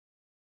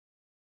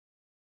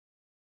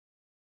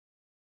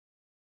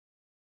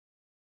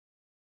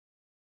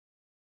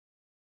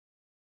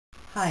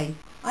Hi,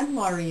 I'm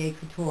Laurie A.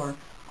 Couture,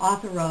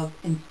 author of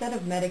Instead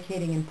of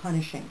Medicating and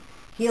Punishing,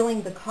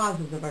 Healing the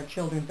Causes of Our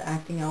Children's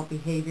Acting Out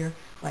Behavior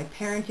by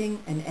Parenting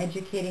and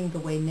Educating the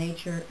Way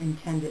Nature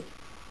Intended.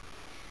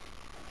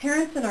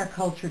 Parents in our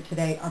culture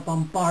today are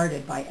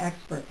bombarded by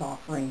experts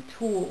offering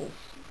tools,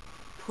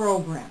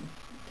 programs,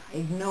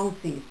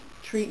 diagnoses,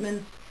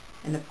 treatments,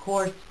 and of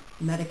course,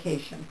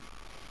 medication.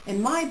 In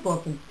my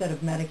book, Instead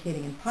of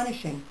Medicating and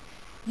Punishing,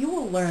 you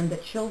will learn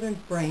that children's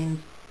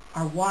brains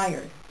are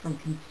wired from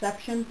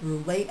conception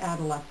through late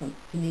adolescence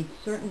to need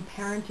certain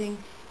parenting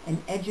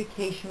and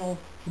educational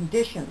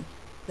conditions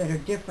that are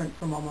different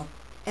from almost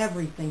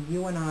everything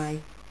you and I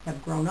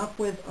have grown up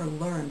with or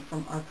learned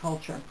from our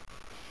culture.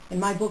 In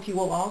my book, you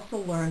will also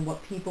learn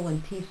what people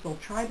in peaceful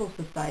tribal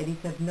societies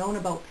have known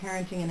about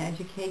parenting and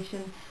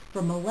education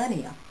for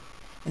millennia.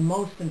 And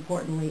most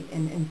importantly,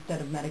 Instead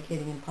of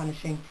Medicating and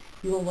Punishing,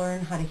 you will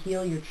learn how to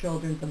heal your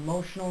children's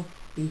emotional,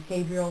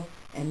 behavioral,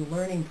 and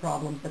learning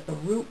problems at the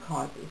root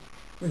causes,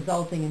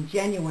 resulting in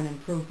genuine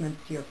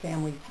improvements to your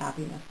family's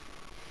happiness.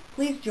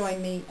 Please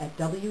join me at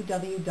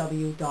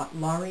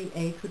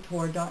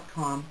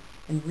www.laurieacouture.com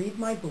and read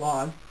my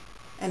blog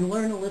and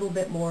learn a little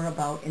bit more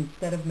about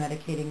Instead of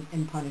Medicating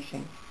and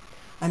Punishing.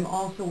 I'm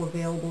also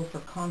available for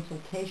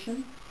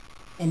consultation,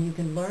 and you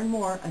can learn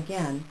more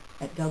again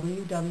at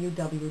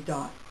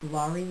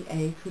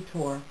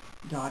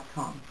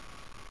www.laurieacouture.com.